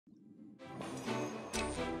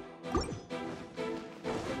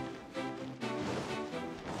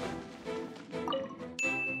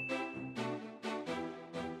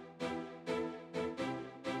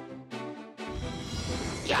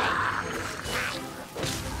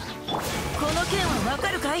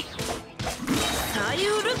かい。左右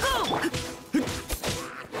ルコ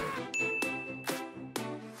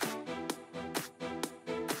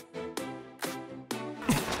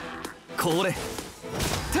これ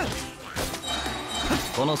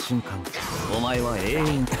この瞬間お前は永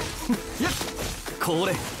遠こ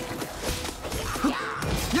れ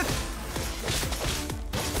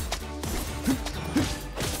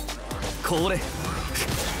これ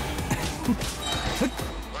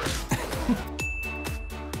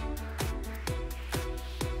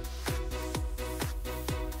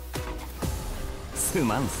す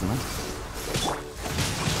まんすまん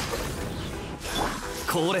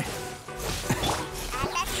これ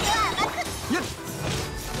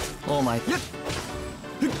お前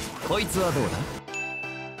こいつはどうだ。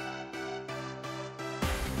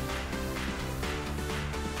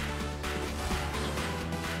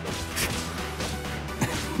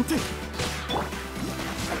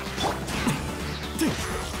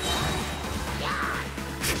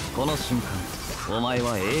この瞬間お前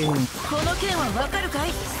は永遠。この剣はわかるか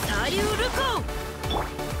い。左右ルコ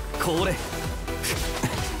これ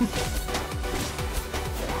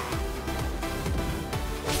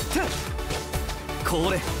こ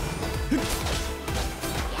れ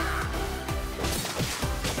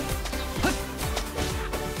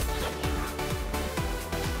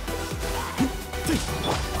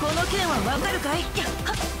この剣はわかるかい。股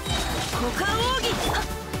間奥義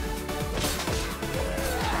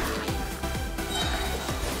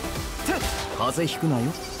風邪ひくなよ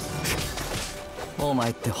お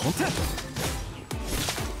前ってほんと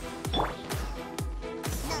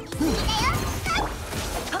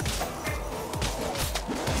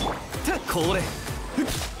これ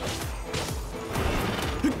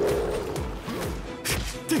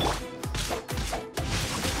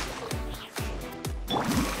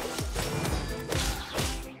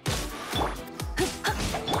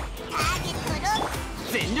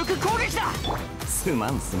全力攻撃だ。す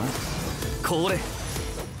まんすまんこれ安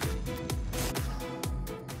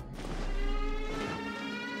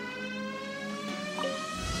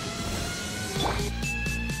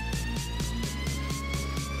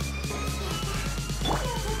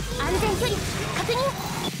全距離確認。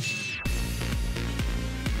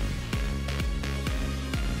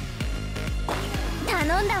頼ん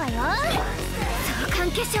だわよ。相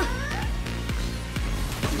関化粧。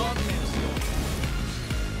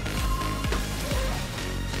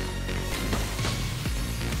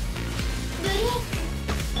グリーン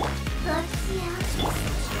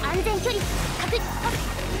安全距離確認。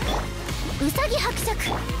うさぎ伯爵。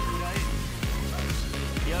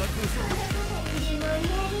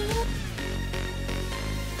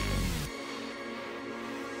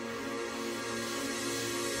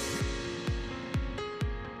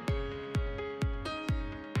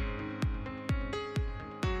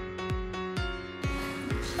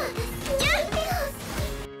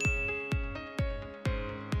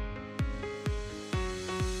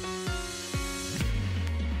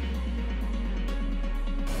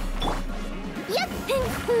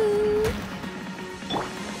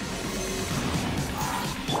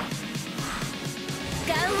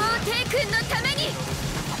君のために。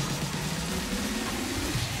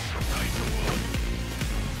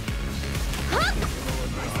はっ